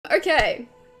Okay.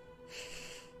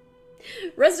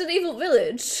 Resident Evil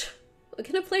Village. We're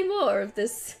gonna play more of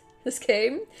this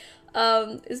game.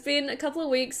 It's been a couple of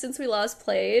weeks since we last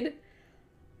played.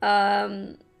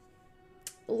 Last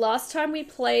time we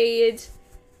played,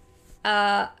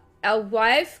 our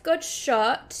wife got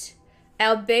shot,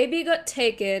 our baby got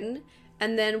taken,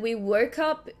 and then we woke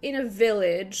up in a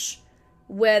village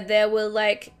where there were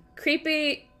like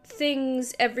creepy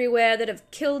things everywhere that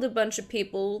have killed a bunch of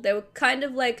people. They were kind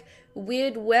of like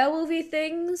weird werewolfy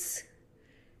things.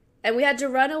 And we had to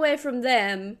run away from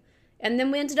them. And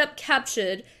then we ended up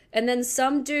captured. And then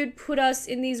some dude put us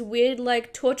in these weird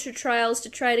like torture trials to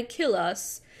try to kill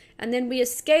us. And then we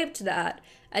escaped that.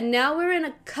 And now we're in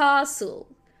a castle.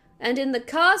 And in the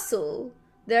castle,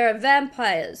 there are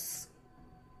vampires.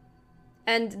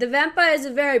 And the vampires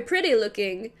are very pretty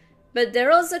looking, but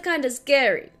they're also kind of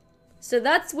scary. So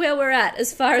that's where we're at,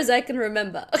 as far as I can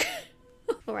remember.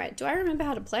 Alright, do I remember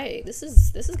how to play? This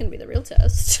is gonna be the real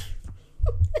test.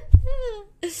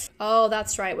 Oh,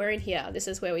 that's right, we're in here. This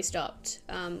is where we stopped.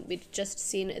 We'd just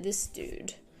seen this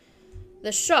dude.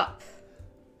 The shop.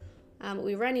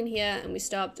 We ran in here and we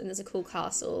stopped, and there's a cool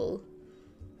castle.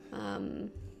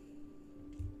 Don't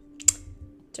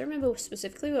remember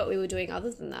specifically what we were doing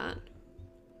other than that.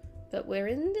 But we're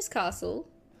in this castle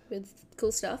with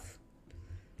cool stuff.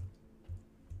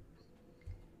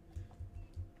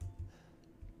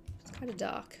 It's kind of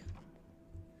dark.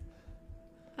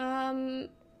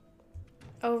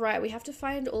 Oh right, we have to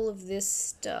find all of this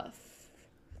stuff.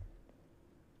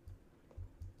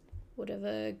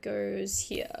 Whatever goes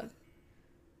here.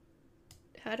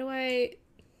 How do I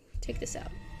take this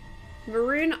out?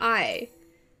 Maroon eye.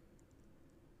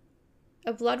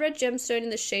 A blood red gemstone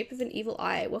in the shape of an evil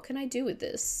eye. What can I do with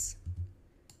this?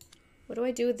 What do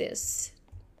I do with this?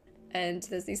 And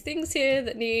there's these things here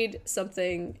that need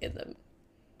something in them.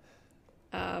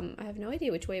 I have no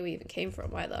idea which way we even came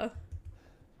from either.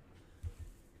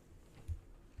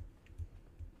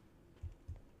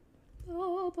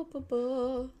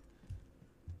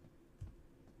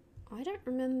 I don't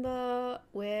remember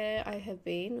where I have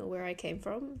been or where I came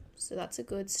from, so that's a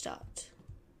good start.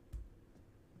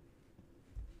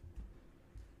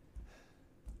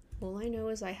 All I know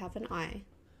is I have an eye.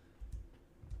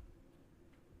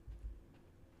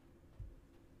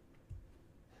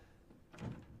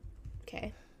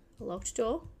 Okay, a locked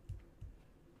door.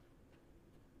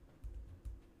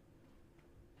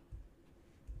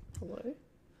 Hello?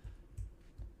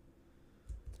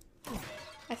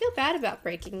 I feel bad about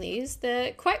breaking these.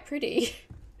 They're quite pretty.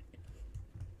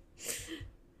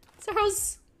 So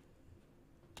how's...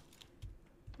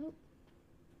 Oh.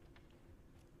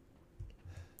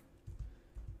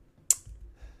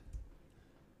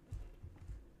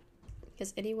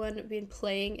 Has anyone been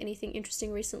playing anything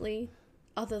interesting recently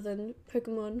other than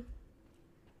Pokemon?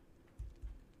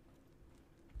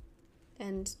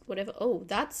 And whatever. Oh,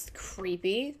 that's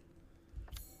creepy.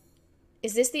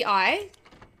 Is this the eye?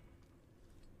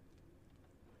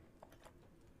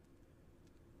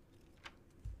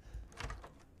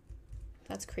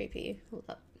 That's creepy. Hold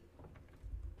up.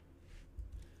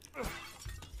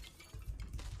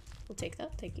 We'll take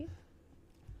that, thank you.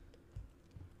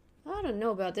 I don't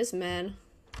know about this man.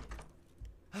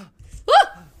 Ah!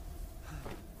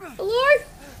 Hello?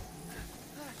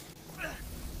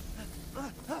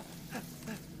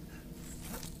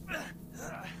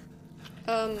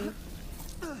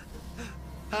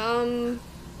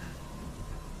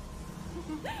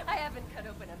 I haven't cut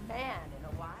open a man in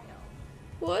a while.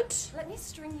 What? Let me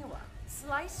string you up.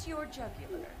 Slice your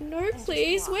jugular. No,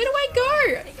 please. Where do I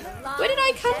go? Where did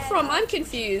I come from? I'm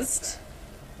confused.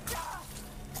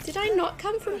 Did I not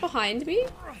come from behind me?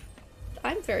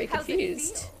 I'm very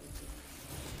confused.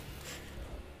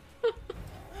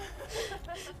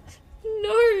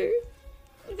 No.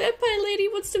 Vampire lady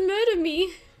wants to murder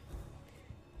me.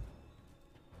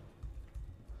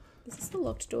 Is this the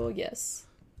locked door? Yes.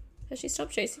 Has she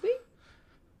stopped chasing me?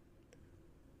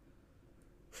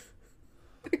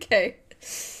 Okay.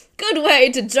 Good way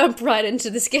to jump right into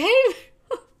this game.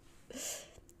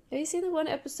 Have you seen the one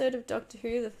episode of Doctor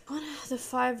Who? The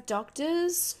Five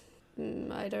Doctors?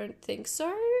 I don't think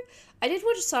so. I did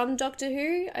watch some Doctor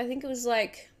Who. I think it was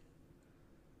like...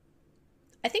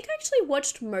 I think I actually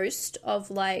watched most of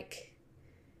like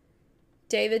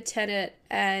David Tennant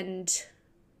and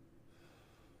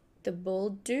the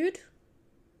bald dude.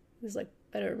 He was like,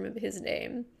 I don't remember his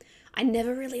name. I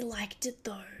never really liked it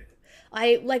though.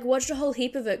 I like watched a whole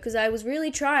heap of it because I was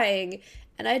really trying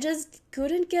and I just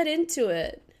couldn't get into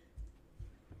it.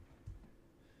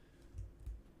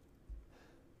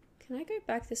 Can I go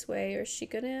back this way or is she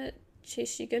gonna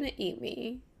eat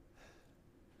me?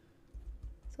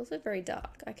 also very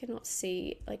dark. I cannot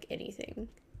see, like, anything.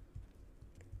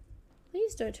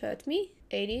 Please don't hurt me.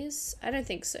 80s? I don't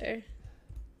think so.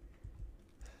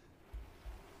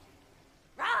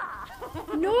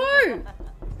 No!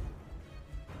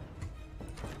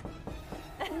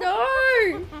 No!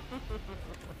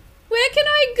 Where can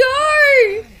I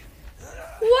go?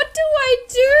 What do I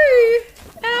do?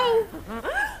 Ow.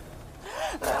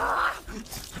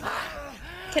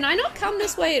 Can I not come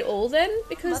this way at all then?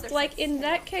 Because, like, in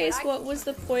that case, what was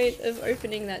the point of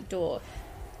opening that door?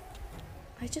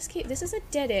 I just keep... This is a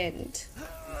dead end.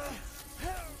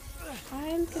 I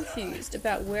am confused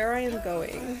about where I am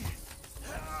going.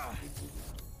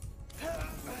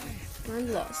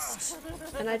 I'm lost.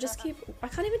 And I just keep... I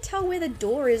can't even tell where the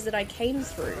door is that I came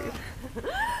through.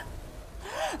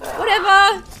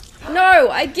 Whatever! No,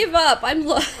 I give up. I'm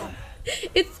lost.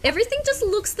 It's... Everything just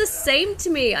looks the same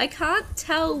to me. I can't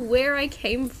tell where I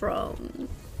came from.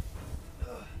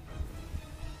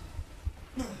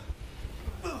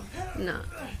 Nah.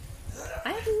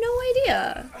 I have no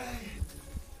idea.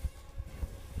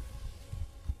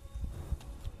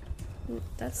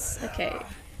 That's... Okay.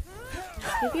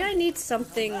 Maybe I need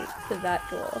something for that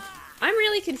door. I'm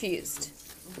really confused.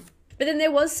 But then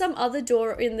there was some other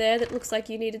door in there that looks like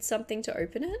you needed something to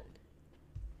open it.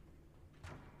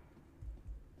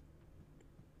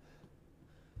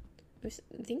 I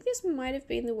think this might have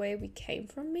been the way we came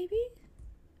from, maybe?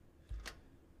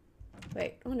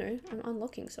 Wait, oh no, I'm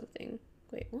unlocking something.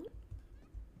 Wait, what?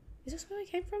 Is this where we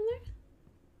came from though?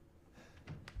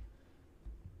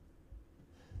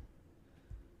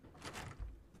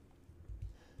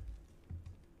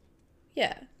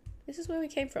 Yeah, this is where we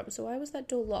came from, so why was that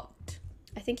door locked?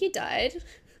 I think he died.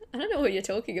 I don't know what you're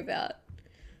talking about.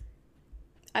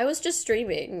 I was just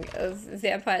streaming of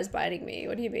vampires biting me.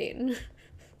 What do you mean?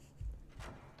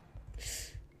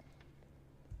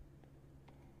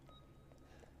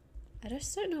 I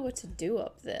just don't know what to do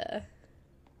up there.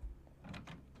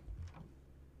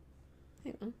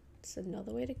 Hang on, it's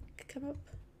another way to come up.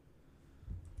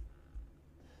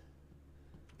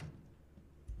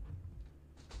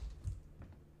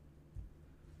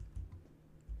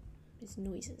 There's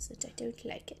noises that I don't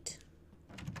like it.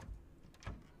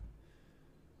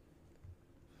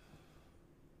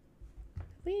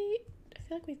 I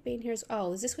feel like we've been here as...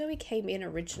 Oh, is this where we came in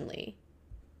originally?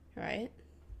 Right?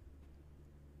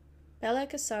 Bella,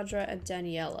 Cassandra, and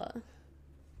Daniela.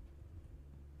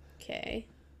 Okay.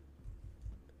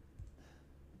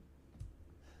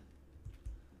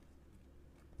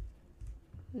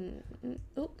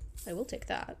 Oh, I will take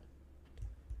that.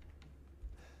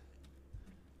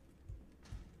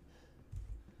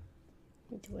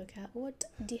 Need to work out what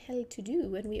the hell to do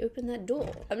when we open that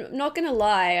door. I'm not gonna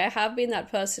lie, I have been that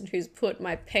person who's put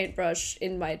my paintbrush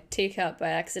in my teacup by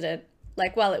accident,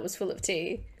 like while it was full of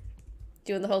tea.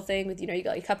 Doing the whole thing with, you know, you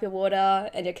got your cup of water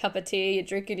and your cup of tea, you're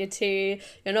drinking your tea,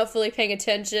 you're not fully paying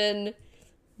attention.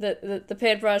 The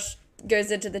paintbrush goes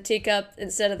into the teacup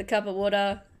instead of the cup of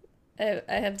water. I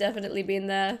have definitely been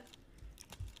there.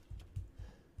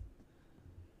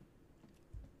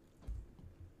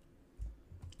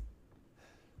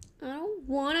 I don't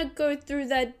want to go through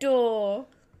that door.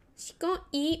 She gonna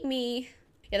eat me.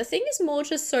 Yeah, the thing is more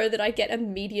just so that I get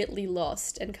immediately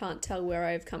lost and can't tell where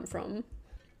I've come from.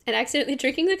 And accidentally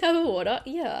drinking the cup of water?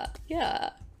 Yeah,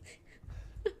 yeah.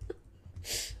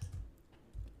 It's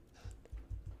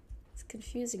a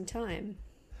confusing time.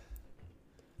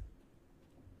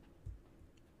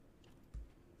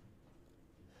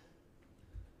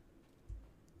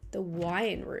 The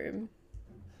wine room.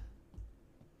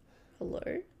 Hello?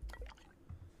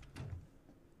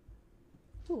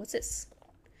 Oh, what's this?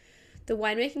 The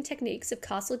winemaking techniques of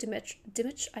Castle I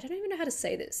don't even know how to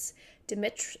say this.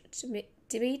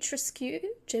 Dimitrescu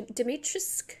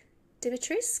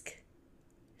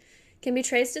can be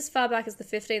traced as far back as the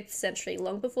 15th century,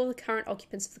 long before the current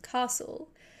occupants of the castle.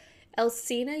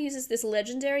 Elsina uses this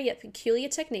legendary yet peculiar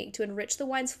technique to enrich the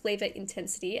wine's flavour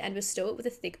intensity and bestow it with a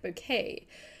thick bouquet.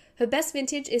 Her best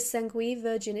vintage is Sanguis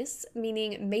Virginis,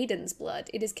 meaning maiden's blood.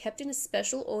 It is kept in a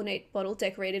special ornate bottle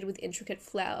decorated with intricate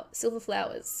silver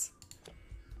flowers.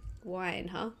 Wine,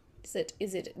 huh?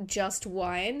 Is it just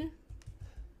wine?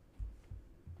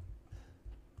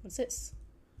 What's this?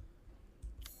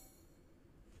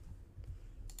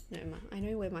 No, I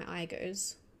know where my eye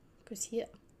goes. It goes here.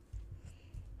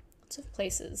 Lots of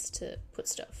places to put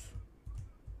stuff.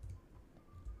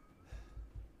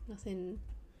 Nothing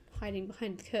hiding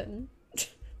behind the curtain.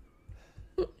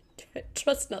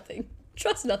 Trust nothing.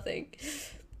 Trust nothing.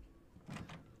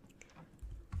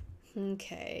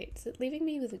 Okay, is it leaving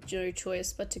me with no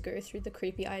choice but to go through the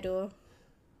creepy eye door?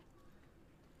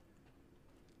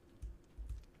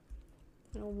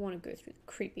 don't want to go through the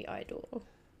creepy eye door.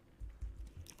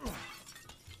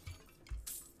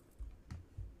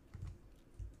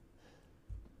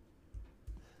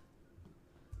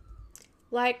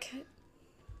 Like,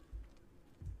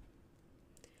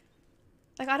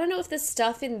 I don't know if there's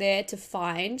stuff in there to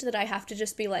find that I have to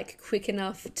just be like quick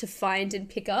enough to find and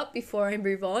pick up before I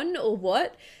move on or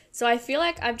what. So I feel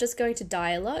like I'm just going to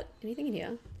die a lot. Anything in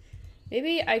here?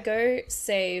 Maybe I go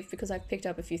save because I've picked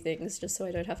up a few things just so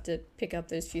I don't have to pick up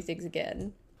those few things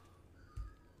again.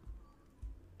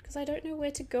 Because I don't know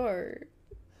where to go.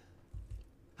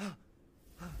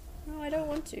 No, I don't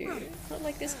want to. Not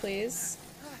like this, please.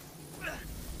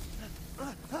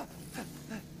 Well,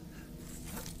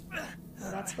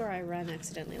 that's where I ran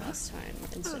accidentally last time,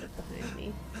 instead of behind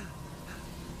me.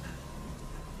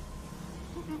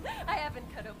 I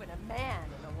haven't cut open a man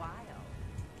in a while.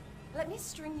 Let me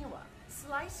string you up.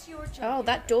 Slice your jugular. Oh,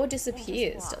 that door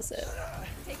disappears, does it?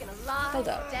 Taken alive, Hold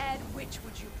up. dead, which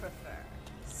would you prefer?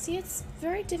 See, it's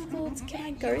very difficult. Can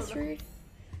I go through?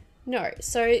 No,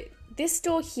 so this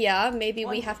door here, maybe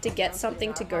we have to get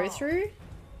something to go through.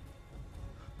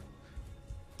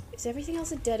 Is everything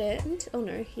else a dead end? Oh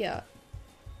no, here.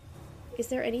 Is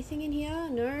there anything in here?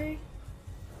 No.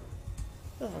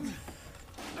 Oh.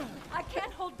 I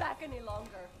can't hold back any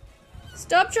longer.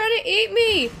 Stop trying to eat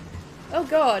me! Oh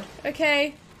god.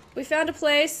 Okay. We found a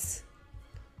place.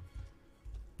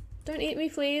 Don't eat me,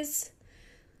 please.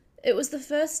 It was the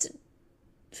first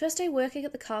day working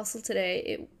at the castle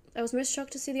today. I was most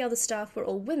shocked to see the other staff were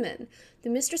all women. The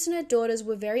mistress and her daughters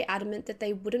were very adamant that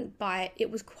they wouldn't bite.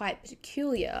 It was quite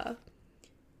peculiar.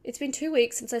 It's been 2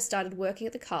 weeks since I started working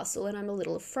at the castle and I'm a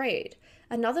little afraid.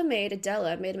 Another maid,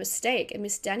 Adela, made a mistake and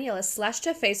Miss Daniela slashed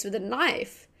her face with a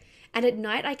knife. And at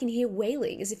night I can hear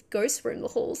wailing as if ghosts were in the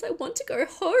halls. I want to go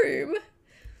home.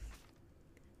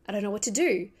 I don't know what to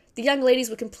do. The young ladies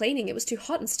were complaining it was too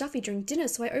hot and stuffy during dinner,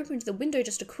 so I opened the window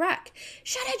just a crack.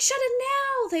 Shut it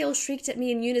now! They all shrieked at me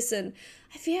in unison.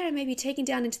 I fear I may be taken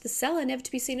down into the cellar, never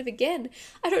to be seen of again.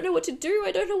 I don't know what to do.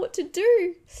 I don't know what to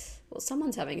do. Well,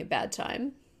 someone's having a bad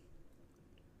time.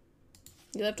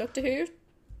 You love Doctor Who?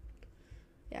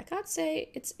 Yeah, I can't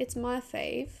say it's my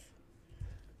fave.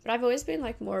 But I've always been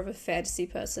like more of a fantasy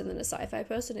person than a sci-fi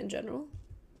person in general.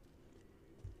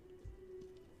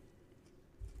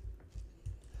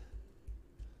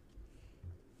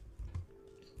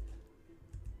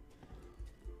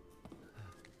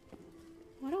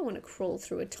 I don't want to crawl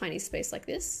through a tiny space like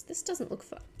this. This doesn't look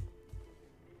fun.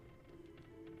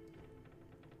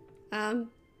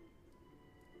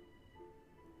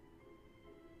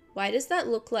 Why does that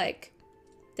look like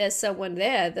there's someone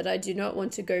there that I do not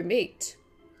want to go meet?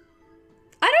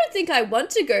 I don't think I want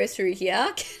to go through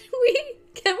here.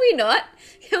 Can we not?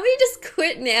 Can we just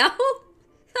quit now?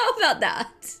 How about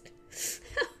that?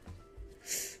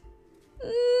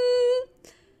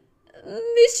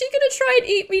 Is she gonna try and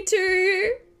eat me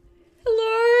too?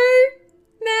 Hello?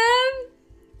 Ma'am?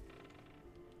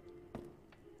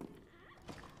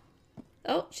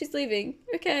 Oh, she's leaving.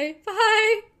 Okay,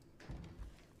 bye.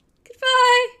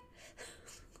 Goodbye.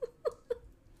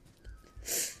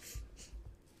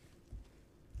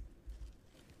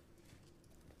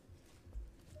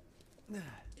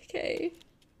 Okay,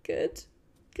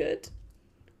 good.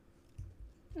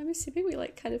 I'm assuming we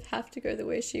like kind of have to go the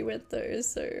way she went though,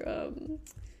 so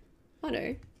oh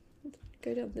no.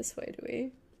 Go down this way, do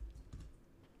we?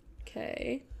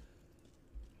 Okay.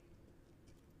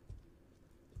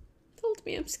 Told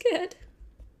me I'm scared.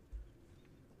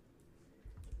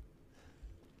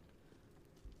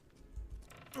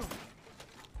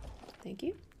 Thank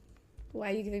you. Why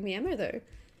are you giving me ammo though?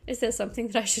 Is there something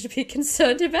that I should be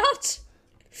concerned about?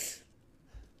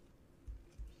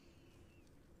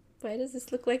 Why does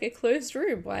this look like a closed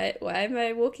room? Why am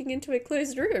I walking into a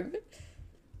closed room?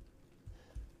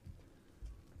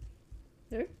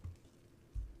 No?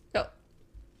 Oh.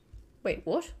 Wait,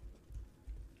 what?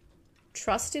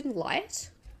 Trust in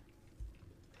light?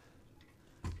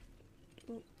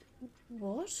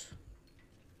 What?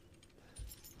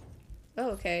 Oh,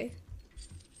 okay.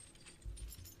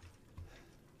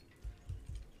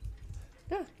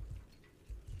 Oh.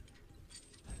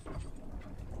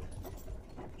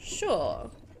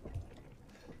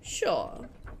 Sure.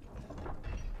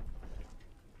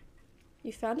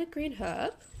 You found a green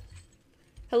herb?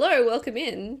 Hello, welcome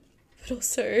in. But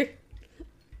also...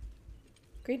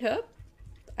 green herb?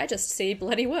 I just see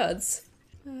bloody words.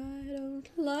 I don't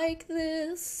like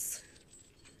this.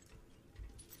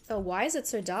 Oh, why is it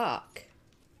so dark?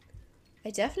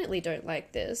 I definitely don't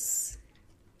like this.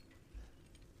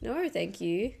 No, thank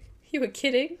you. You were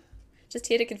kidding? Just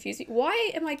here to confuse me.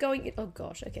 Why am I going in? Oh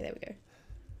gosh, okay, there we go.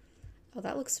 Oh,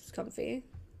 that looks comfy.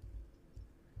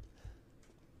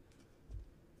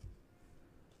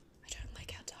 I don't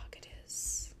like how dark it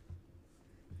is.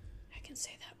 I can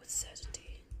say that with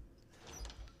certainty.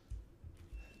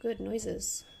 Good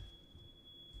noises.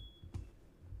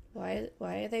 Why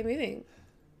are they moving?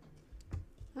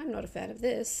 I'm not a fan of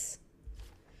this.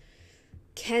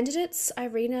 Candidates,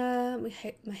 Irina,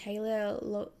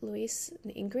 Mihaela, Luis,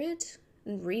 and Ingrid,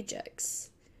 and rejects.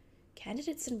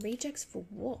 Candidates and rejects for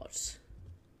what?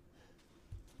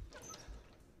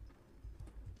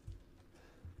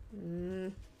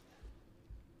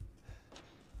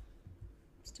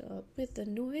 Stop with the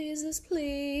noises,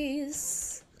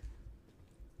 please.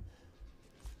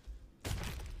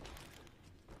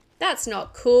 That's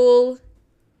not cool.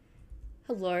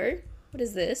 Hello? What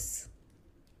is this?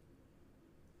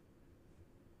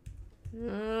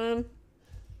 No.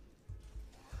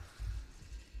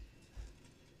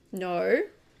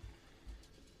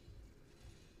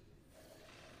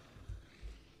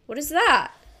 What is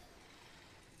that?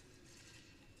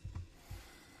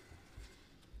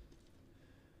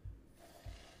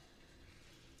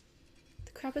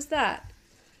 The crap is that?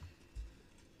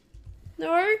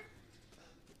 No.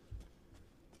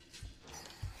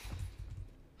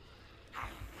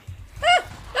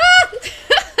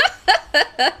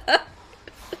 I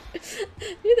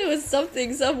knew there was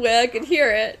something somewhere. I could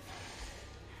hear it.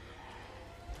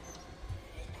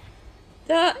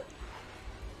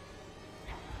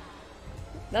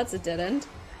 That's a dead end.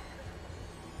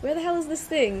 Where the hell is this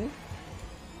thing?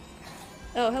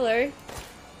 Oh, hello.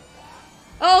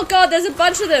 Oh god, there's a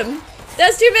bunch of them.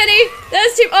 There's too many.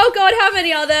 Oh god, how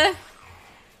many are there?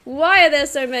 Why are there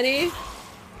so many?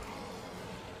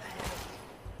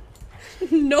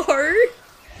 No.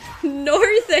 No,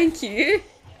 thank you.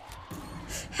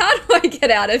 How do I get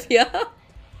out of here?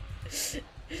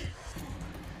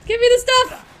 Give me the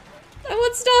stuff. I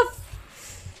want stuff.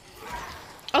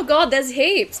 Oh god, there's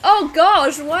heaps. Oh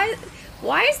gosh, why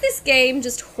is this game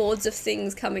just hordes of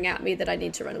things coming at me that I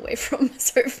need to run away from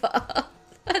so far?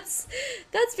 That's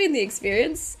been the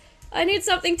experience. I need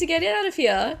something to get out of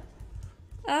here.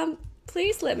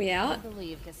 Please let me out. I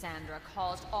believe Cassandra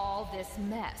caused all this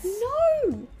mess.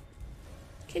 No!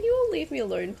 Can you all leave me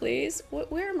alone, please?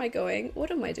 Where am I going? What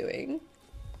am I doing?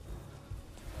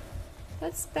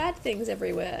 That's bad things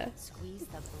everywhere. Squeeze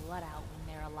the blood out when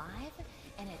they're alive,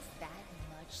 and it's that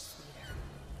much sweeter.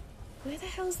 Where the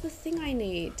hell's the thing I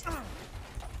need?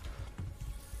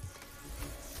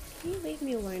 Can you leave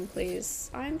me alone,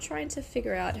 please? I'm trying to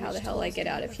figure out how the hell I get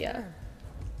out of here.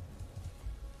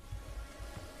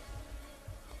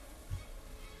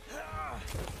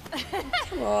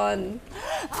 Come on.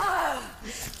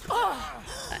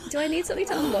 Do I need something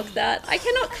to unlock that? I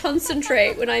cannot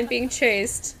concentrate when I'm being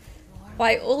chased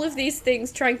by all of these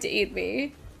things trying to eat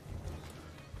me.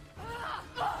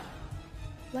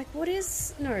 Like, what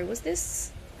is... No, was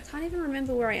this... I can't even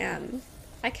remember where I am.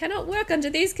 I cannot work under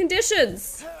these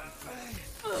conditions!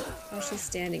 Oh, she's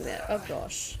standing there. Oh,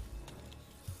 gosh.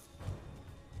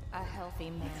 A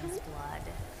healthy man's blood.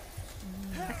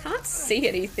 I can't see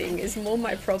anything is more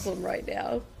my problem right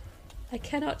now. I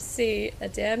cannot see a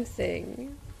damn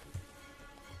thing.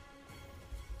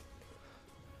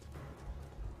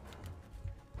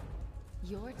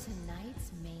 You're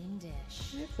tonight's main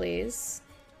dish. No, please.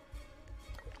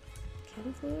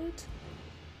 Chem fluid?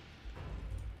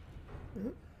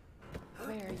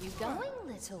 Where are you going,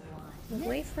 little one?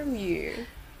 Away from you.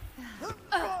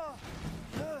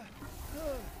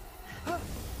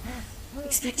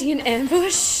 Expecting an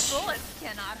ambush? Bullets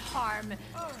cannot harm.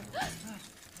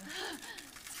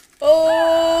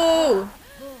 Oh!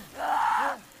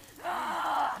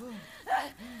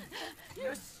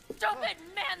 You stupid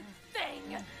man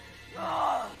thing!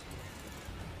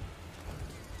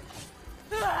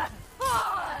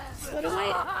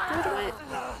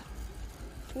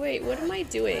 Wait, what am I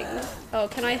doing? Oh,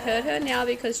 can I hurt her now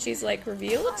because she's like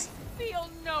revealed? Feel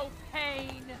no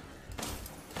pain.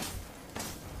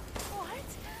 What?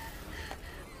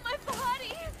 My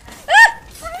body.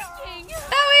 Breaking.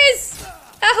 How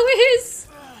is?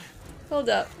 Hold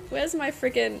up. Where's my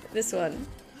freaking this one?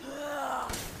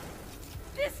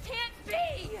 This can't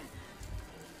be.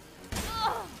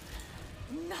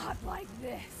 Not like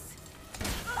this.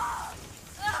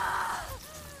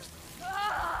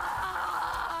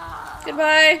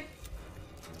 Goodbye.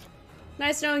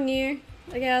 Nice knowing you,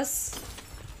 I guess.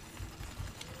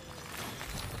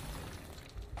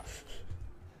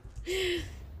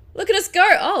 Look at us go!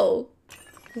 Oh.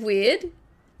 Weird.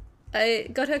 I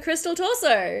got her crystal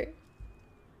torso.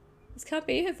 This can't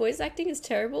be. Her voice acting is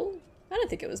terrible. I don't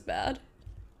think it was bad.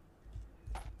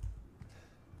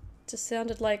 Just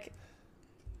sounded like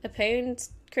A pained,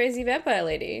 crazy vampire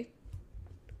lady.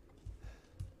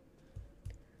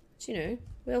 But, you know,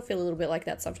 we all feel a little bit like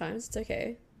that sometimes. It's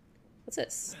okay. What's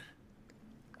this?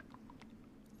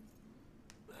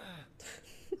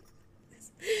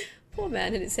 Poor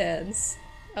man in his hands.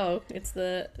 Oh, it's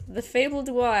the fabled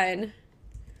wine.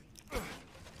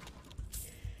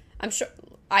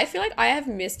 I feel like I have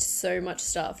missed so much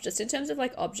stuff just in terms of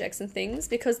like objects and things,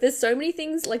 because there's so many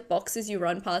things like boxes you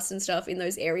run past and stuff in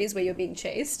those areas where you're being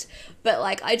chased, but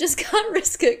like I just can't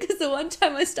risk it because the one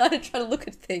time I started trying to look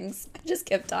at things, I just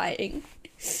kept dying.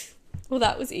 Well,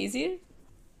 that was easy.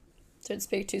 Don't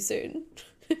speak too soon.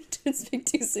 Don't speak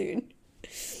too soon.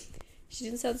 She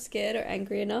didn't sound scared or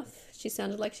angry enough. She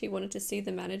sounded like she wanted to see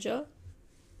the manager.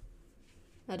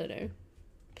 I don't know.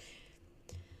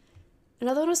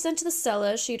 Another one was sent to the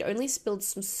cellar. She'd only spilled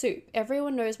some soup.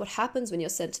 Everyone knows what happens when you're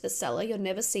sent to the cellar. You're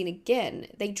never seen again.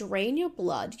 They drain your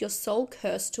blood, your soul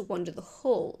cursed to wander the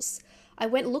halls. I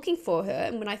went looking for her,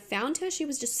 and when I found her, she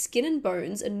was just skin and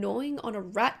bones, gnawing on a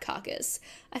rat carcass.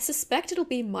 I suspect it'll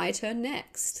be my turn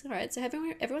next. Alright, so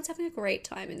everyone's having a great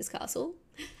time in this castle.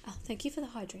 Oh, thank you for the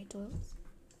hydrate, Doyles.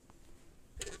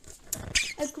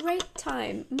 A great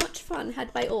time. Much fun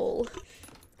had by all.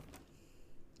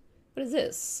 What is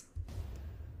this?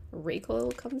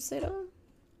 Recoil compensator?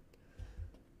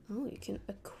 Oh, you can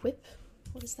equip.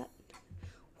 What is that?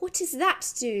 What does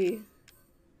that do?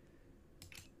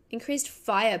 Increased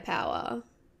firepower.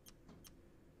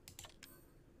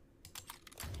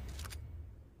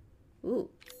 Ooh.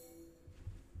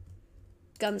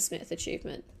 Gunsmith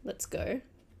achievement. Let's go.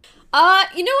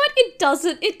 You know what?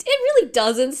 It really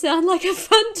doesn't sound like a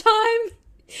fun time.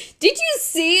 Did you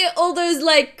see all those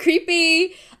like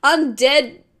creepy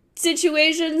undead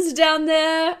situations down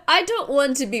there? I don't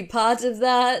want to be part of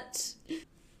that.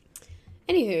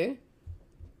 Anywho.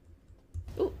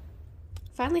 Ooh.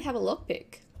 Finally have a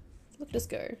lockpick. Look at us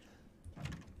go.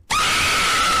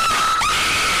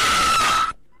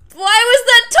 Why was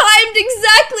that timed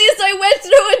exactly as I went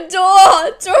through a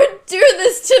door? Don't do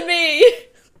this to me.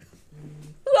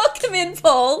 Welcome in,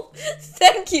 Paul.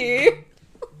 Thank you.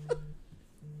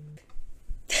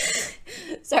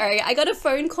 Sorry, I got a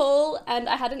phone call and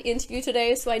I had an interview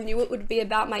today, so I knew it would be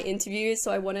about my interview,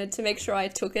 so I wanted to make sure I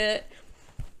took it.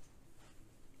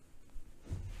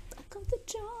 I got the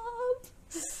job.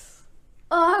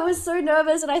 Oh, I was so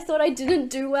nervous and I thought I didn't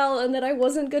do well and that I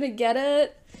wasn't gonna get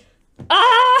it.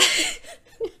 Ah!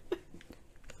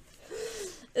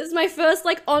 This is my first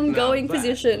like ongoing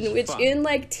position, which in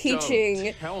like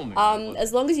teaching,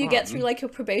 as long as you get through like your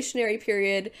probationary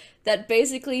period, that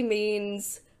basically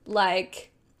means like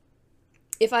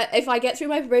if I get through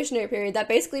my probationary period, that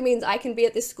basically means I can be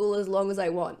at this school as long as I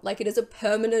want. Like, it is a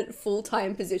permanent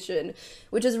full-time position,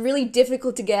 which is really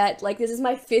difficult to get. Like, this is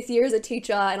my 5th year as a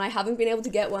teacher and I haven't been able to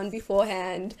get one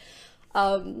beforehand.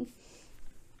 But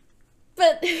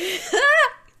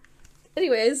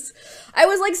anyways, I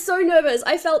was like so nervous.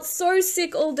 I felt so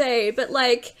sick all day, but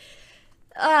like,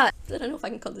 I don't know if I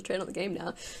can concentrate on the game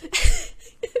now.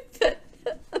 But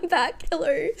I'm back. Hello.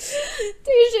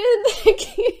 Dacian,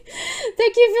 thank you.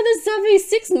 Thank you for the subby.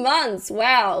 6 months.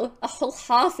 Wow. A whole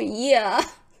half a year.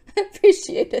 I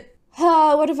appreciate it.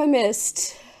 Ah, what have I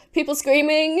missed? People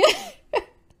screaming.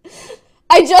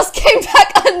 I just came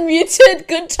back unmuted.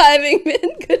 Good timing,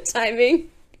 man. Good timing.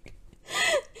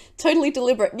 Totally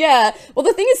deliberate. Yeah. Well,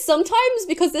 the thing is, sometimes,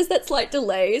 because there's that slight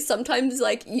delay, sometimes,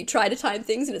 like, you try to time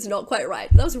things and it's not quite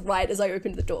right. That was right as I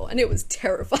opened the door, and it was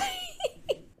terrifying.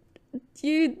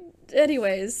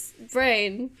 Anyways,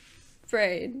 brain.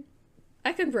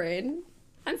 I can brain.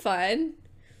 I'm fine.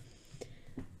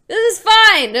 This is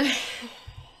fine!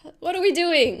 What are we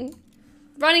doing?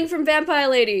 Running from vampire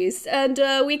ladies, and,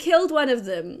 we killed one of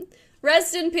them.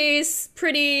 Rest in peace,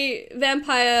 pretty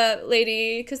vampire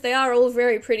lady, because they are all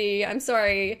very pretty. I'm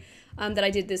sorry that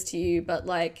I did this to you, but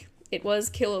like, it was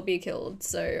kill or be killed,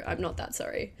 so I'm not that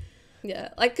sorry. Yeah,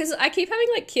 like, because I keep having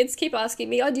like kids keep asking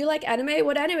me, oh, do you like anime?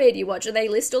 What anime do you watch? And they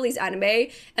list all these anime,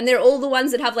 and they're all the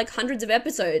ones that have like hundreds of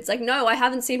episodes. Like, no, I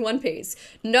haven't seen One Piece.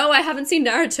 No, I haven't seen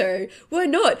Naruto. Why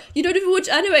not? You don't even watch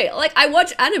anime. Like, I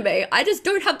watch anime. I just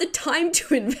don't have the time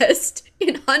to invest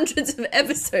in hundreds of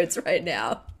episodes right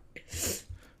now.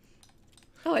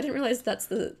 Oh, I didn't realize that's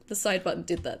the side button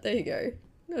did that. There you go.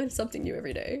 Learn something new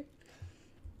every day.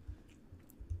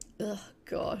 Ugh,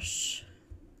 gosh.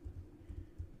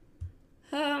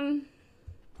 Oh.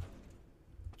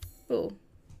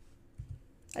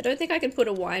 I don't think I can put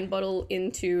a wine bottle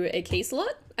into a key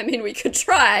slot. I mean, we could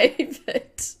try,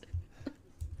 but...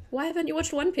 Why haven't you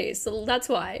watched One Piece? Well, that's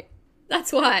why.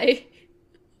 That's why.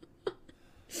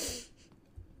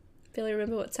 Barely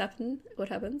remember what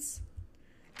happens.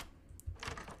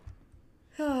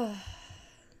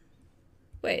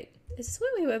 Wait, is this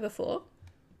where we were before?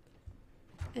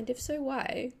 And if so,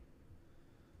 why?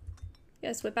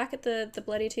 Yes, we're back at the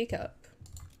bloody teacup.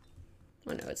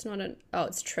 Oh no, it's not an... Oh,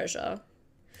 it's treasure.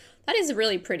 That is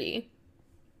really pretty.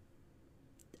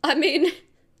 I mean,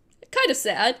 kind of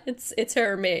sad. It's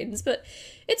her remains, but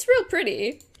it's real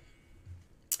pretty.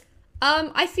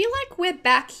 I feel like we're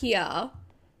back here,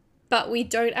 but we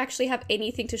don't actually have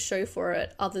anything to show for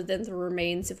it other than the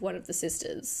remains of one of the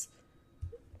sisters.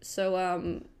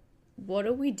 So, what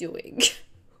are we doing?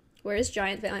 Where is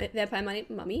giant vampire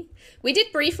mummy? We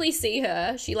did briefly see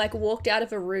her. She, like, walked out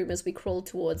of a room as we crawled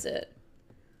towards it.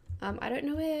 I don't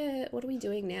know what are we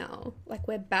doing now? Like,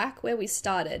 we're back where we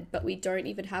started, but we don't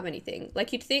even have anything.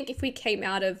 Like, you'd think if we came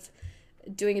out of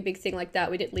doing a big thing like that,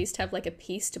 we'd at least have, like, a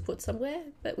piece to put somewhere,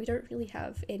 but we don't really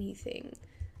have anything.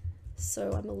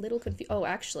 So I'm a little confused. Oh,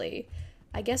 actually,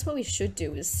 I guess what we should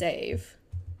do is save,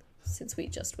 since we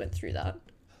just went through that.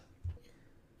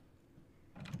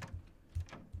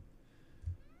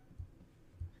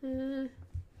 We've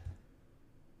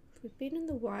been in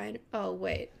the wine. Oh,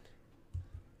 wait.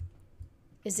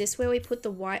 Is this where we put the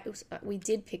wine? We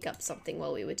did pick up something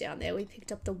while we were down there. We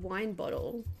picked up the wine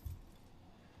bottle.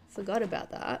 Forgot about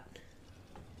that.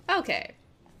 Okay.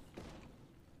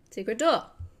 Secret door.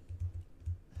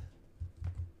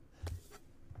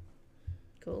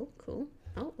 Cool, cool.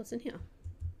 Oh, what's in here?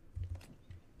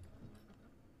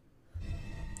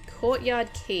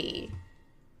 Courtyard key.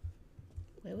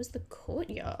 Where was the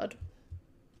courtyard?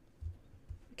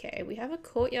 Okay, we have a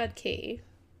courtyard key.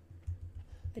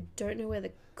 I don't know where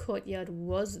the courtyard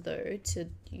was, though, to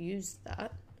use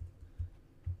that.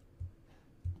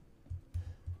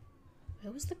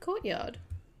 Where was the courtyard?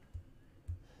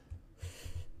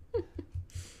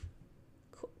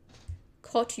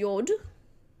 Courtyard?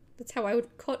 That's how I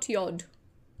would courtyard.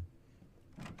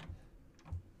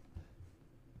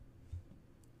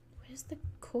 Where's the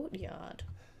courtyard?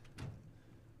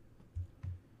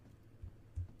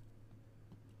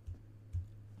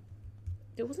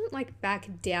 It wasn't like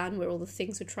back down where all the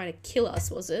things were trying to kill us,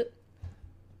 was it?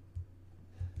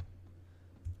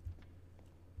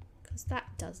 Because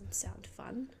that doesn't sound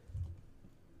fun.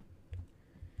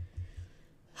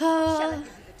 Shall I give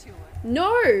you the tour?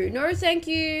 No, no thank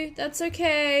you. That's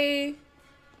okay.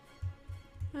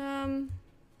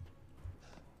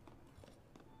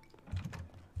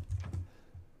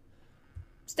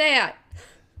 Stay out.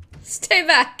 Stay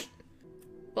back.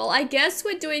 Well, I guess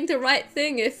we're doing the right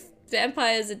thing if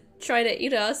vampires are trying to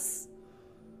eat us.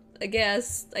 I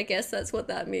guess that's what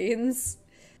that means.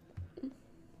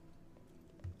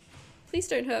 Please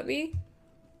don't hurt me.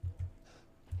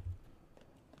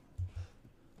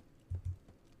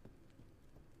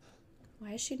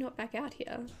 Why is she not back out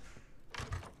here?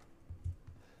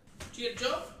 Did you get a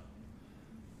job?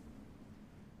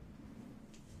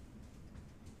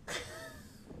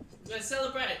 Let's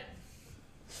celebrate.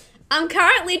 I'm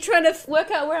currently trying to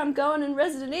work out where I'm going in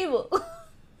Resident Evil.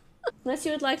 Unless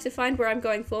you would like to find where I'm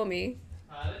going for me.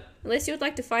 Pardon? Unless you would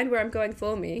like to find where I'm going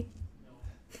for me.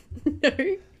 No.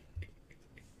 No.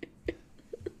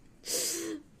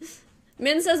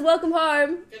 Min says welcome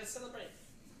home. Gotta celebrate.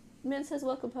 Min says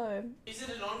welcome home. Is it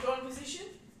an ongoing position?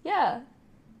 Yeah.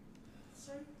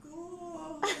 So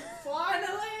good.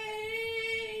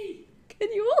 Finally!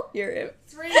 Can you all hear him?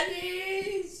 3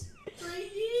 years!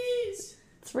 3 years!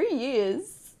 3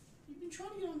 years. You've been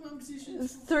trying to get ongoing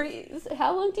positions. 3.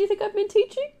 How long do you think I've been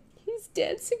teaching? He's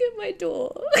dancing at my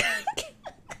door. Dance.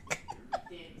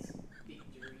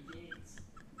 Victory dance.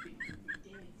 Victory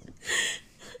dance.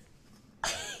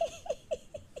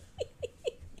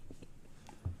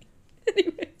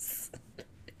 Anyways,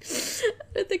 I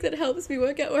don't think that helps me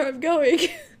work out where I'm going. Is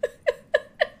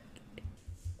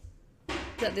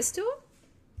that this door?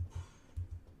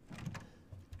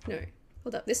 No.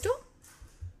 Hold up. This door?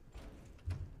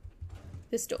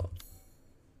 This door.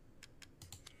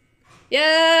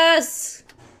 Yes!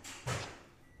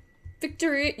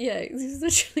 Victory! Yeah, he's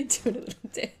literally doing a little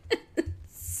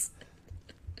dance.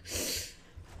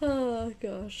 Oh,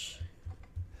 gosh.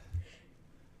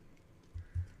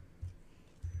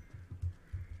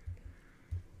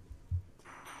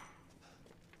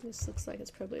 This looks like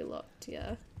it's probably locked,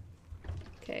 yeah.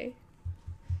 Okay.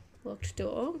 Locked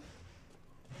door.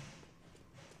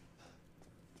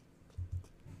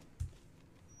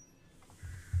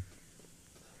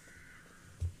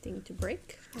 Thing to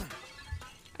break. Oh.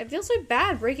 I feel so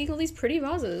bad breaking all these pretty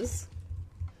vases.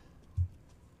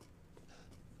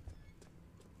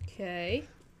 Okay.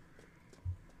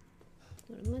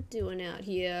 What am I doing out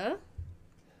here?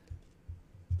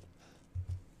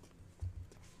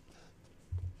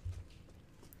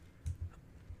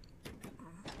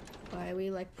 Why are we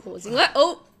like pausing? Like,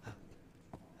 oh!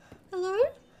 Hello?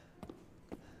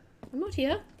 I'm not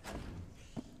here.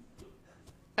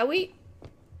 Are we?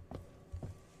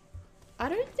 I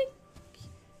don't think,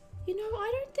 you know, I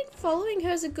don't think following her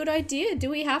is a good idea. Do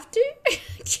we have to?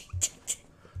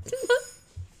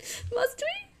 Must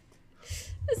we?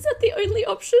 Is that the only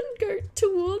option? Go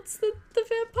towards the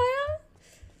vampire?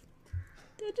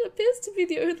 That appears to be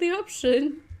the only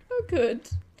option. Oh, good.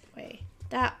 Way.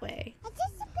 That way. It's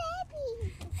just a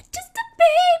baby. It's just a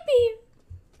baby!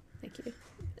 Thank you.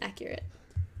 Accurate.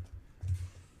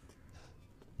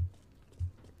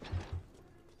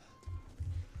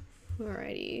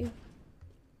 Alrighty.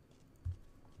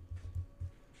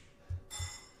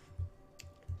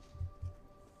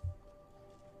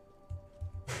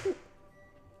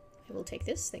 I will take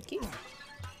this, thank you.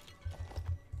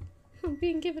 I'm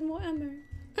being given more ammo.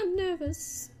 I'm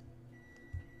nervous.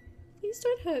 Please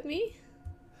don't hurt me.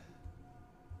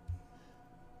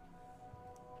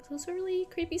 There's also really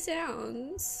creepy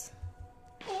sounds.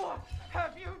 What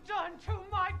have you done to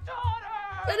my daughter?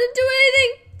 I didn't do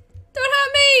anything! Don't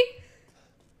hurt me!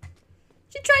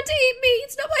 She tried to eat me!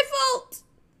 It's not my fault!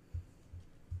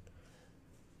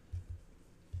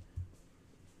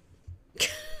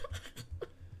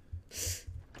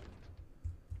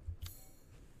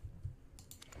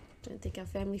 Don't think our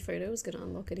family photo is gonna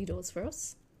unlock any doors for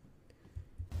us.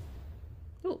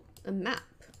 Oh, a map.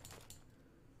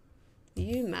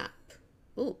 View map.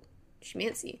 Oh,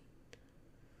 schmancy.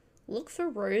 Look for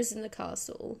Rose in the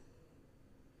castle.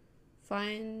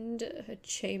 Find her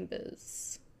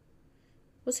chambers.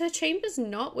 Was her chambers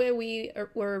not where we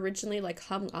were originally like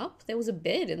hung up? There was a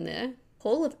bed in there.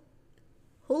 Hall of,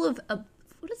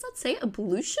 what does that say?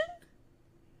 Ablution?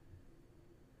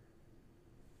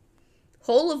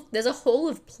 There's a hall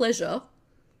of pleasure.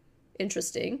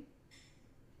 Interesting.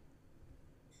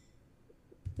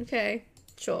 Okay,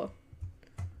 sure.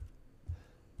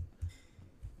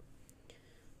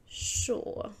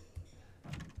 Sure.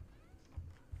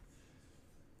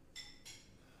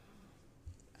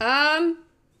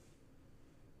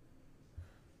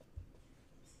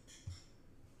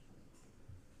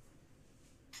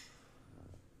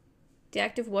 The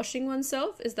act of washing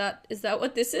oneself? Is that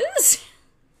what this is?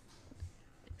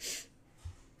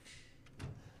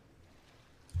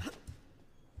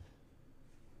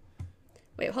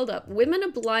 Wait, hold up. Women are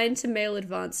blind to male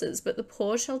advances, but the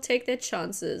poor shall take their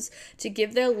chances to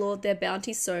give their lord their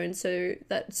bounty sown so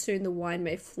that soon the wine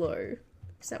may flow.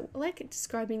 Is that like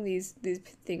describing these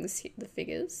things, the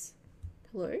figures?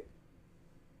 Hello?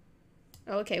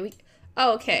 Oh, okay,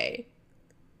 oh, okay.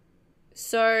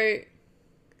 So,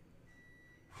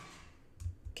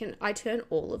 can I turn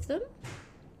all of them?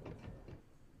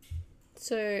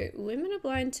 So, women are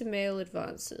blind to male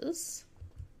advances.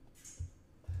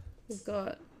 We've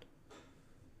got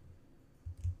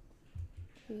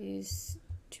these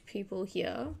two people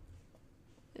here,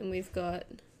 and we've got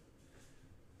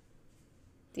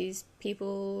these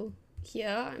people here.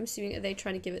 I'm assuming, are they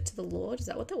trying to give it to the Lord? Is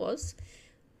that what that was?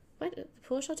 What? The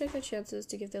poor shall take their chances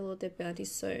to give their Lord their bounty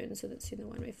sown, so that soon the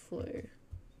wine may flow.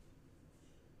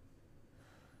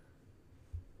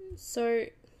 So,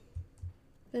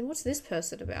 then what's this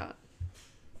person about?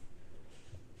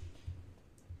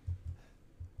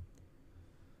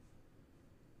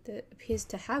 That appears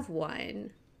to have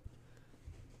wine.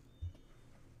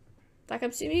 Like,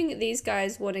 I'm assuming these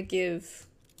guys want to give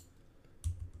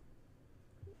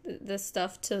the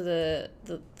stuff to the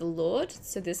Lord.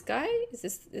 So this guy,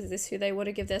 is this who they want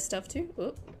to give their stuff to?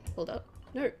 Oh, hold up.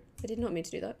 No, I did not mean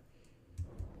to do that.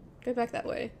 Go back that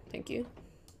way. Thank you.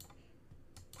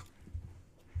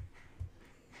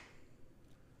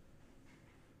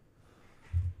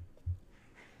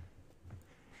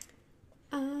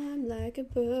 I'm like a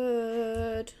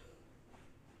bird.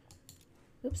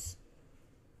 Oops.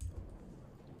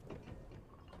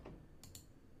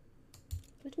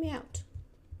 Let me out.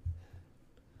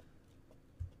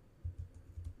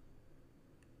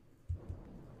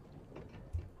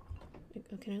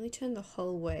 I can only turn the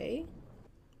whole way.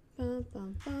 Bum,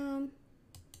 bum, bum.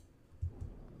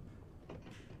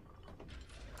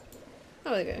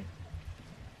 Oh, there we go.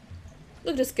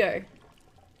 Look at us go.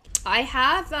 I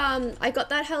have, I got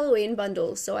that Halloween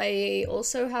bundle, so I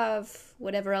also have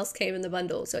whatever else came in the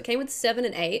bundle. So it came with 7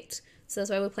 and 8, so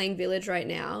that's why we're playing Village right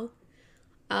now.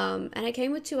 And it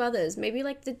came with 2 others, maybe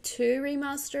like the 2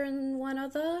 remaster and 1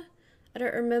 other? I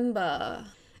don't remember.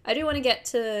 I do want to get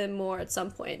to more at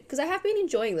some point, because I have been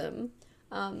enjoying them.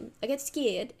 I get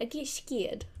scared,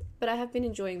 but I have been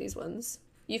enjoying these ones.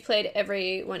 You've played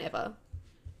every one ever.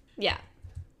 Yeah.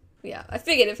 Yeah, I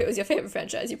figured if it was your favorite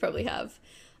franchise, you probably have.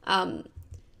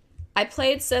 I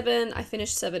played 7, I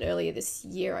finished 7 earlier this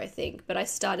year, I think, but I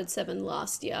started 7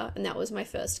 last year, and that was my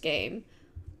first game.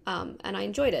 And I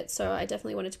enjoyed it, so I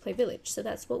definitely wanted to play Village, so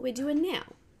that's what we're doing now.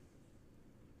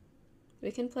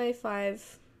 We can play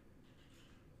 5.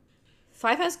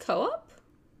 5 has co-op?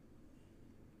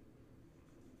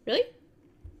 Really?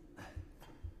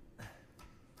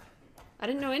 I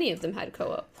didn't know any of them had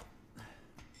co-op.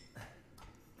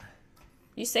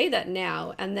 You say that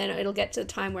now, and then it'll get to the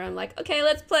time where I'm like, okay,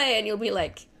 let's play, and you'll be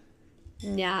like,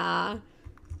 nah.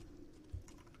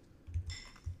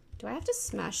 Do I have to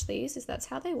smash these? Is that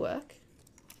how they work?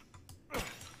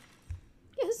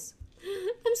 Yes.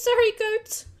 I'm sorry,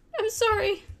 goat. I'm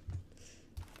sorry.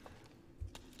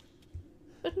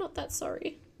 But not that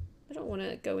sorry. I don't want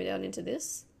to go down into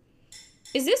this.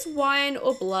 Is this wine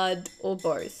or blood or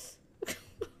both?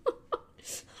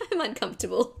 I'm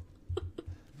uncomfortable.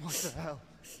 What the hell?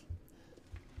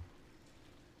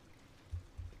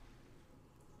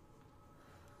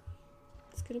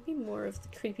 There's gonna be more of the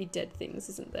creepy dead things,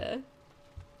 isn't there?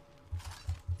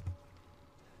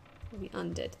 Maybe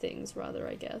undead things, rather,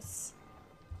 I guess.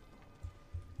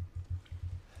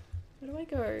 Where do I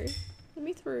go? Let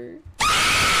me through.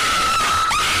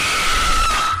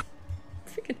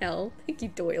 Freaking hell. Thank you,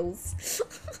 Doyles.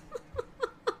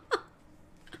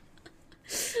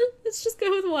 Let's just go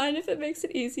with wine if it makes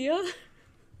it easier.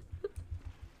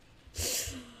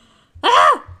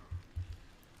 Ah!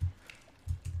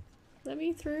 Let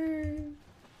me through.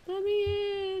 Let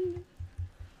me in.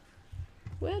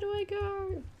 Where do I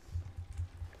go?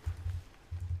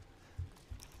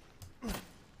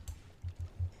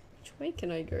 Which way can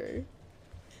I go?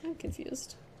 I'm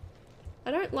confused.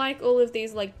 I don't like all of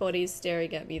these like bodies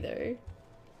staring at me though.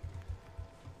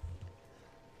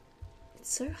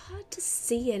 It's so hard to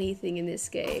see anything in this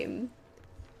game.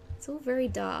 It's all very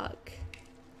dark.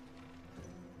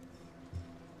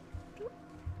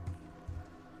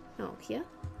 Oh, here?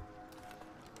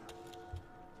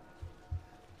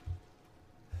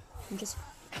 I'm just...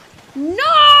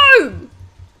 No!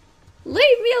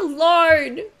 Leave me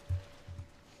alone!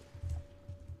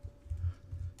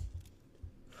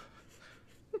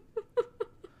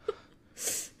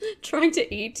 Trying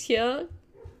to eat here.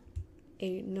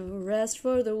 Ain't no rest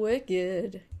for the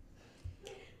wicked.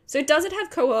 So does it have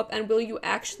co-op, and will you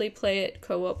actually play it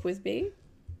co-op with me?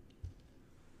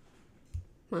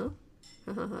 Well,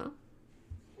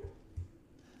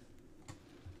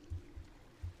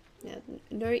 yeah,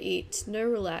 no eat, no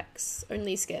relax,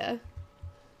 only scare.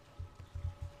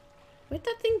 Where'd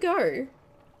that thing go?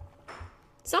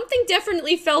 Something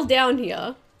definitely fell down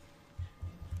here.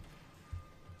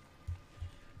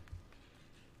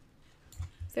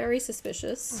 Very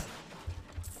suspicious.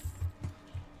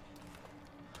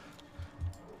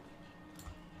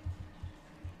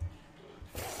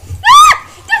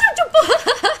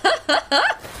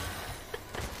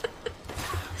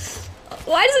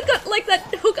 Why does it got like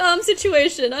that hook arm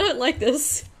situation? I don't like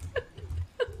this.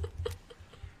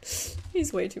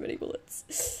 He's way too many bullets.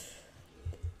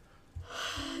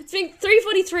 It's been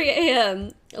 3:43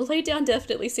 AM. A lay down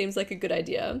definitely seems like a good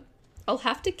idea. I'll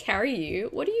have to carry you?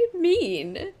 What do you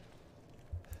mean?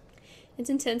 It's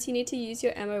intense, you need to use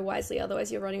your ammo wisely,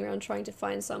 otherwise you're running around trying to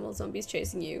find some while zombies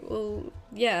chasing you. Well,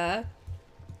 yeah.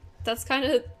 That's kind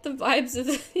of the vibes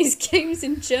of these games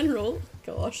in general.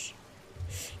 Gosh.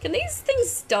 Can these things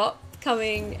stop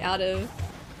coming out of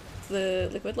the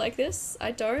liquid like this?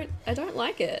 I don't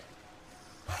like it.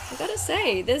 I gotta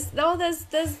say, there's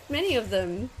many of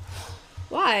them.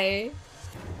 Why?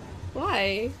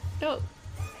 Why? No.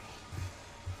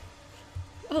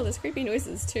 Oh, there's creepy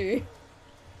noises too.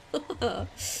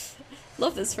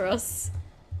 Love this for us.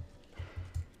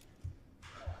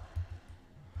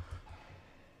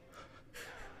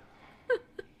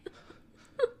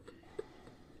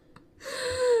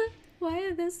 Why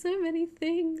are there so many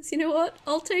things? You know what?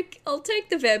 I'll take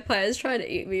the vampires trying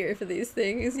to eat me over these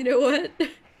things. You know what?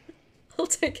 I'll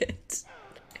take it.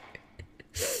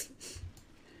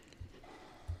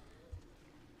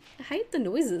 I hate the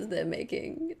noises they're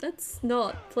making. That's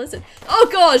not pleasant. Oh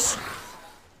gosh!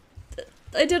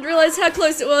 I didn't realize how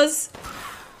close it was.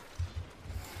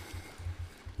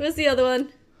 Where's the other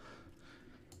one?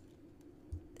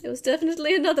 There was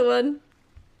definitely another one.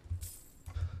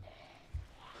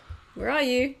 Where are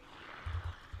you?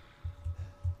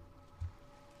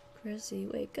 Chrissy,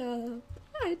 wake up.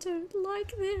 I don't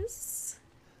like this.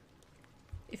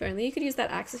 If only you could use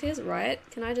that axe of his, right?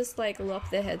 Can I just like lop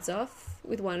their heads off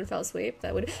with one fell sweep?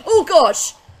 That would— oh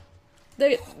gosh!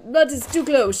 That is too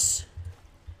close.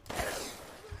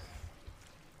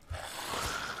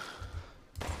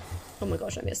 Oh my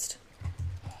gosh, I missed.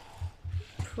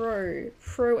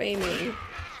 Pro aiming.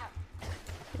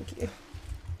 Thank you.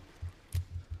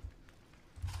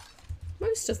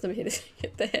 Most of them hit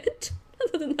the head,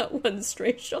 other than that one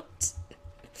stray shot.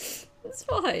 It's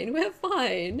fine, we're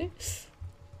fine.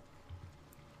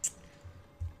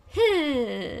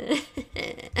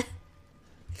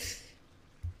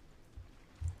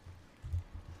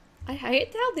 I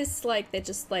hate how this, like, they're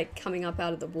just, like, coming up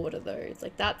out of the water, though. It's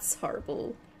like, that's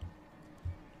horrible.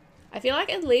 I feel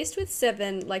like at least with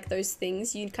 7, like, those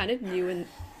things you kind of knew and...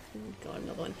 Oh god,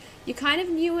 another one. You kind of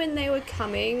knew when they were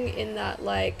coming in that,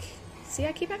 like... See,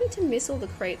 I keep having to miss all the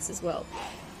crates as well.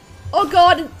 Oh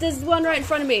god, there's one right in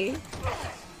front of me.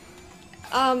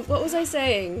 What was I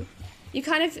saying? You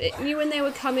kind of knew when they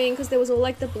were coming because there was all,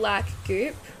 like, the black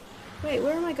goop. Wait,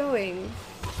 where am I going?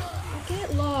 I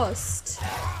get lost.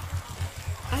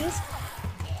 I just...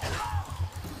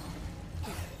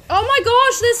 Oh my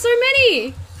gosh, there's so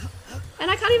many! And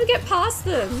I can't even get past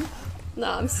them. No,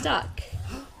 I'm stuck.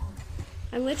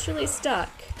 I'm literally stuck.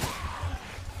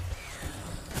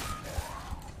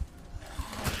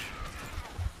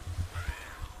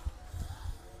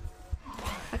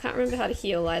 I can't remember how to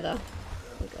heal either.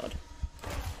 Oh god.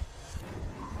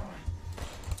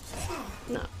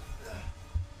 No.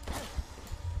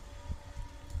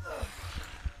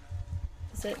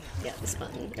 Is it? Yeah, this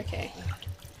button. Okay.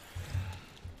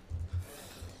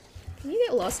 Can you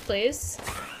get lost, please?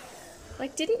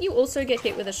 Like, didn't you also get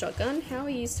hit with a shotgun? How are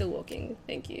you still walking?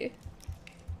 Thank you.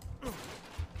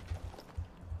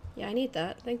 Yeah, I need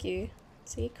that. Thank you.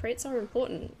 See, crates are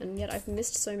important, and yet I've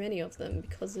missed so many of them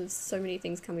because of so many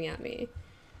things coming at me.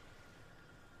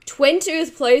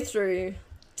 20th playthrough!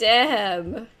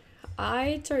 Damn!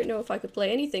 I don't know if I could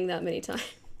play anything that many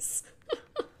times.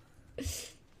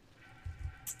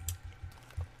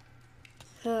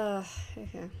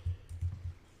 Okay.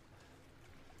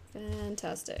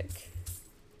 Fantastic.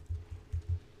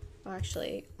 Oh,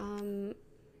 actually, oh,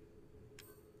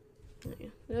 yeah.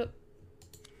 Nope.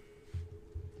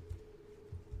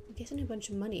 I'm getting a bunch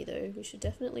of money though. We should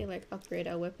definitely like upgrade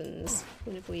our weapons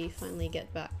whenever we finally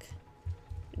get back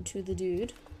to the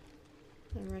dude,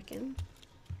 I reckon.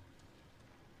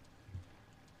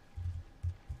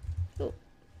 Oh,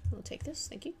 I'll take this,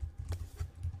 thank you.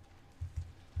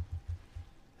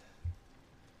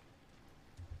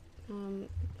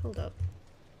 Hold up.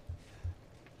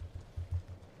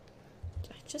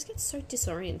 I just get so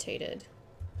disorientated.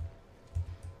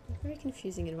 Very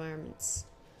confusing environments.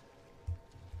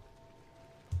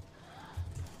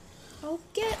 I'll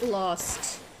get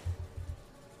lost.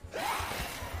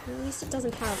 At least it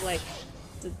doesn't have, like,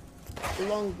 the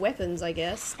long weapons, I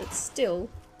guess, but still.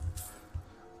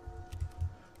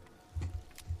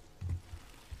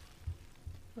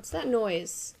 What's that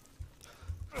noise?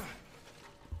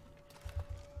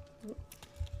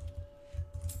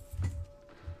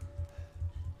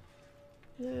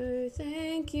 No,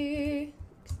 thank you.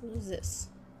 What is this?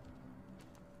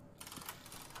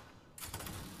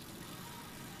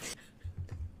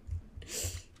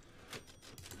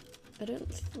 I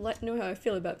don't know how I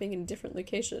feel about being in a different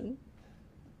location.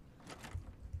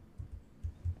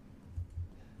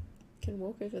 Can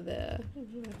walk over there. I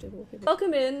don't have to walk over.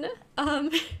 Welcome in.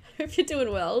 Hope you're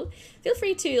doing well. Feel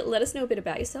free to let us know a bit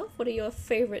about yourself. What are your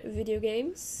favorite video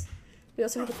games? We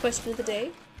also have a question of the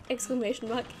day. Exclamation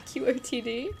mark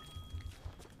QOTD.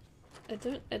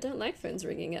 I don't like phones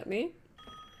ringing at me.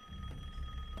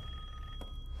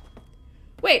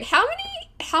 Wait, how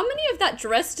many of that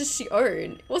dress does she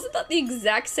own? Wasn't that the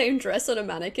exact same dress on a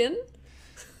mannequin?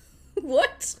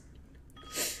 What?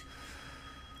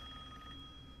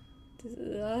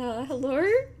 Hello?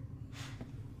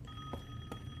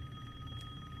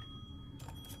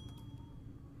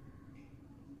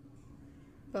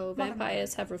 Well,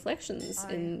 vampires have reflections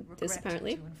in this,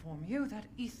 apparently. I regret to inform you that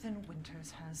Ethan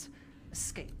Winters has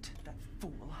escaped that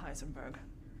fool Heisenberg.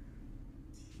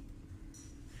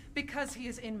 Because he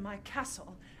is in my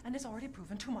castle and has already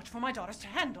proven too much for my daughters to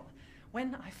handle.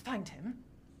 When I find him...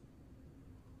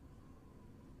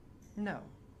 No,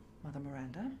 Mother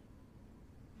Miranda.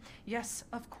 Yes,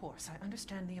 of course, I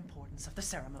understand the importance of the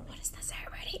ceremony. What is the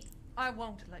ceremony? I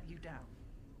won't let you down.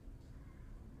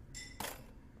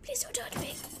 Please don't do it to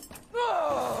me.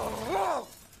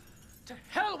 To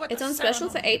hell with It's the on special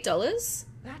for ceremony. $8.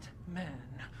 That man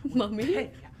will Mummy?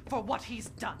 pay for what he's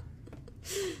done.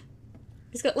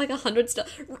 He's got like 100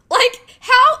 stuff. Like,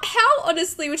 how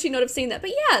honestly would she not have seen that?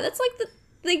 But yeah, that's like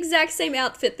the exact same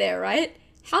outfit there, right?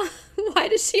 Why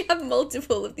does she have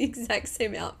multiple of the exact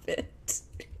same outfit?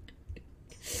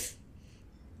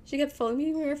 She kept following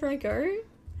me wherever I go.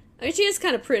 I mean, she is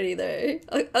kind of pretty though.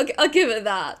 I'll give it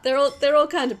that. They're all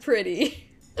kind of pretty.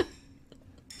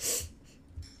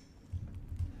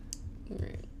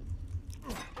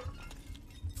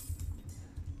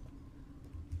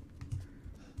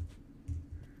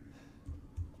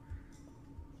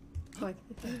 Oh, I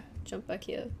can jump back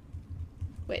here.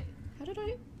 Wait, how did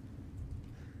I?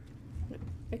 No.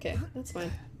 Okay, that's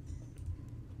fine.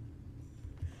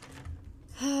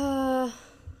 Can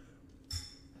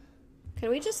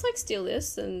we just like steal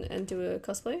this and do a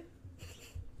cosplay?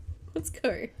 Let's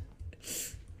go.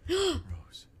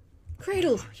 Rose.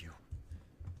 Cradle. Where are you?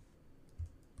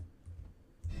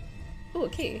 Oh, a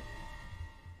key.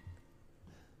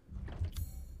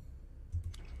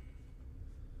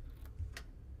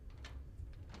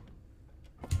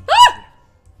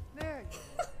 There you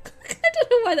I don't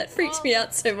know why that freaked me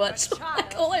out so much.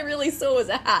 Like, all I really saw was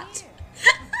a hat.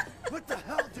 What the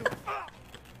hell do?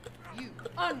 You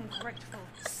ungrateful,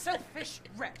 selfish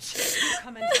wretch! You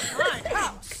come into my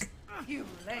house! You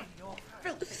lay your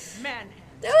filthy man hands.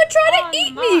 They were trying on to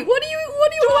eat my me! What do you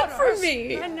want daughters, from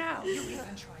me? And now you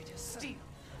even try to steal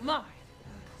my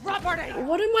property!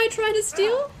 What am I trying to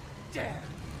steal? Dare!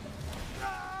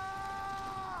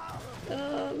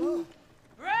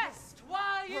 Rest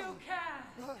while you can!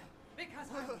 Because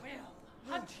I will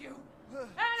hunt you! And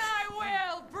I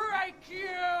will break you!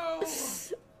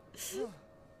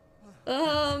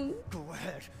 Go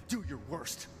ahead. Do your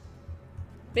worst.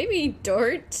 Maybe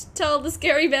don't tell the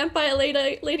scary vampire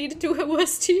lady to do her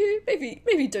worst to you.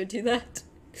 Maybe don't do that.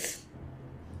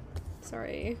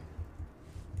 Sorry.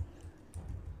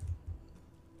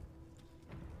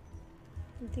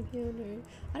 I'm thinking, oh no.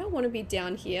 I don't want to be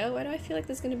down here. Why do I feel like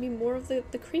there's going to be more of the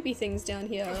creepy things down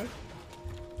here?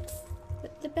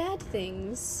 The bad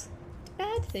things. The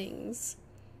bad things.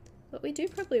 What we do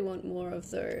probably want more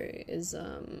of though is,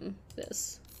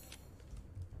 this.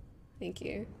 Thank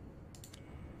you.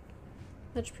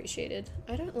 Much appreciated.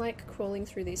 I don't like crawling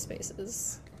through these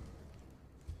spaces.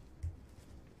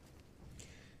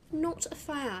 Not a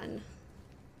fan.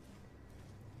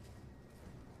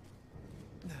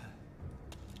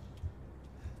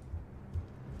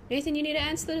 Nathan, you need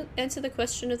to answer the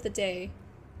question of the day.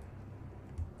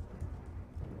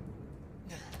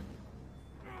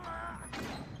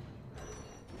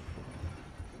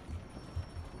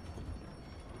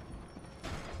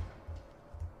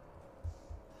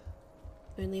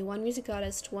 Only one music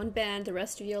artist, one band, the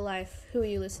rest of your life. Who are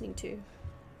you listening to?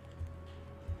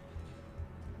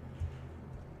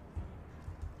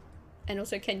 And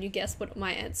also, can you guess what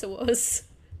my answer was?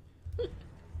 How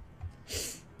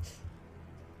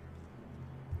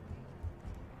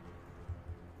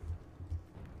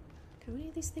many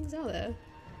of these things are there?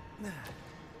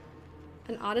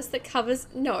 An artist that covers...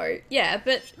 No. Yeah,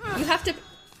 but you have to...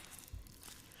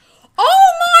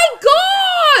 Oh my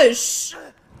gosh!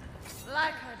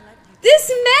 Like I'd let you This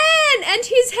man and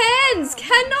his hands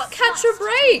cannot catch a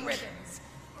break!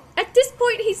 At this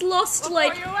point, he's lost,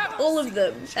 like, all of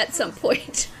them at some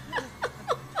point.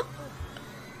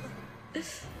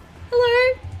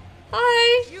 Hello?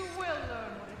 Hi? You will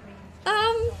learn what it means.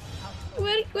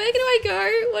 Where do I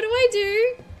go? What do I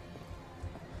do?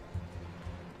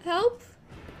 Help?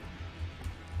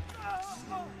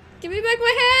 Give me back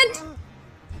my hand!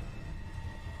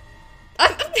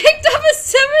 I've picked up a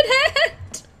severed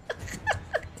hand!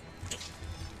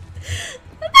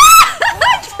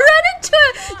 I've run into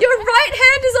it! Your right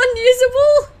hand is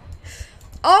unusable!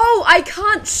 Oh, I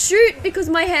can't shoot because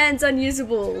my hand's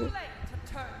unusable.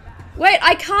 Wait,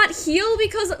 I can't heal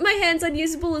because my hand's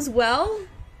unusable as well?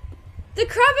 The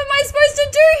crap am I supposed to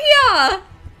do here?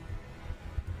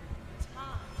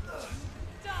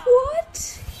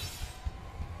 What?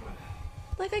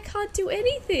 Like, I can't do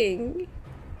anything.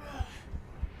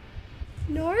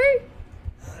 No?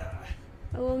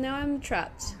 Oh, well, now I'm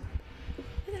trapped.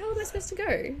 Where the hell am I supposed to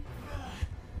go?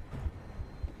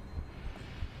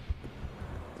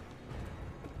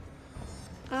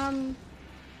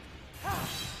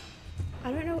 I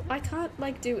don't know. I can't,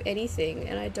 like, do anything,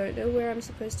 and I don't know where I'm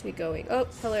supposed to be going. Oh,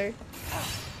 hello.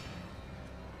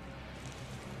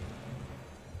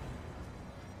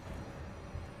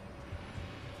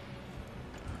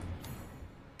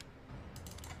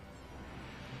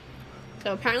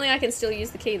 So apparently I can still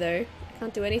use the key though. I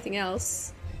can't do anything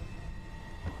else.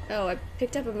 Oh, I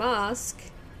picked up a mask.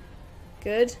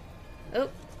 Good. Oh.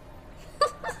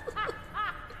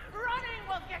 Running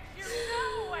will get you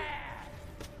nowhere.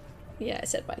 Yeah, I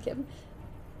said bye, Kim.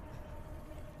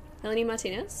 Melanie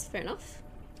Martinez, fair enough.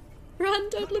 Run,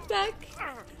 don't look back.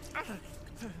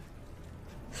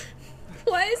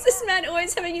 Why is this man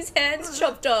always having his hands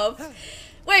chopped off?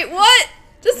 Wait, what?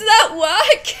 Does that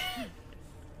work?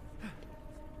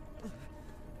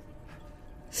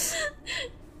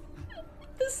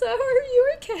 So, are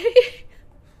you okay?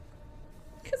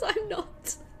 Because I'm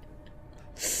not.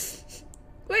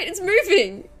 Wait, it's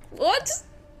moving. What?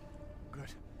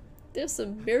 Good. There's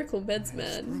some miracle meds,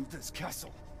 man. Screw this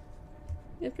castle.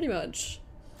 Yeah, pretty much.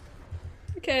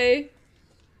 Okay.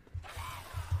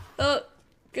 Oh,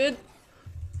 good.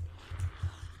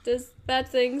 There's bad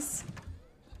things.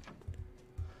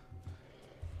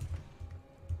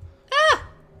 Ah!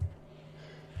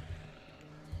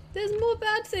 There's more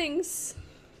bad things.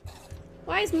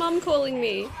 Why is Mum calling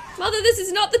me? Mother, this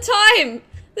is not the time!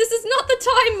 This is not the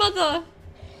time, Mother!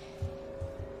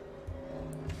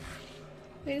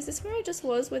 Wait, is this where I just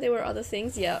was, where there were other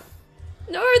things? Yep.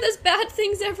 No, there's bad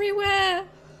things everywhere!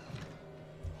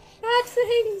 Bad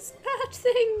things! Bad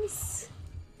things!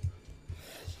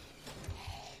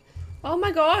 Oh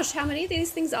my gosh, how many of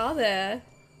these things are there?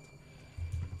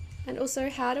 And also,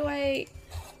 how do I...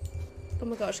 Oh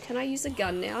my gosh, can I use a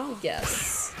gun now?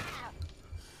 Yes.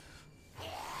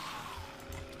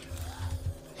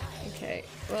 Okay,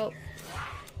 well...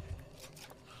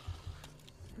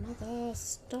 Mother,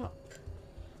 stop.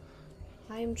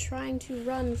 I am trying to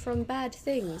run from bad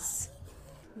things.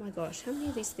 Oh my gosh, how many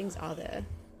of these things are there?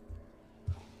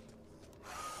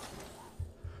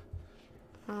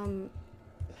 How do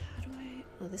I...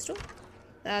 Oh, this door?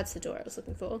 That's the door I was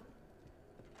looking for.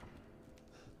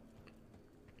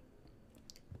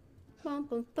 Bum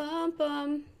bum bum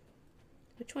bum.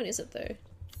 Which one is it though?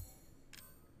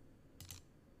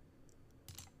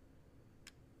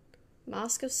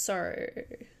 Mask of Sorrow.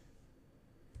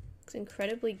 Looks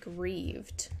incredibly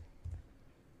grieved.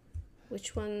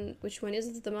 Which one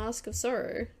is the Mask of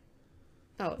Sorrow?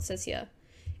 Oh, it says here.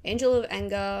 Angel of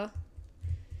Anger.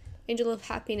 Angel of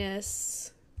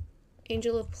Happiness.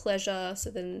 Angel of Pleasure. So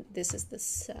then this is the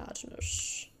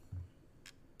Sadness.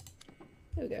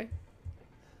 There we go.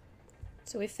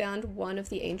 So we found one of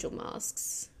the angel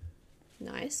masks.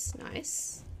 Nice,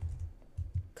 nice.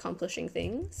 Accomplishing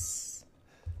things.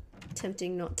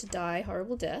 Attempting not to die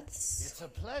horrible deaths. It's a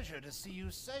pleasure to see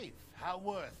you safe. How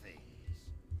were things?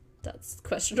 That's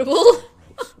questionable.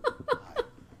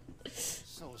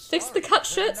 So Fix the sorry cut it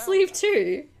shirt turned out sleeve that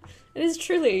too. It is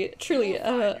truly You'll find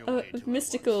your a way to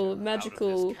mystical, wholesome out of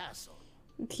magical this castle.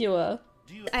 cure.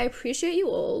 Do you I appreciate you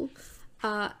all,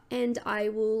 and I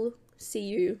will see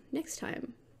you next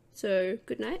time. So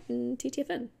good night and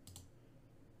TTFN.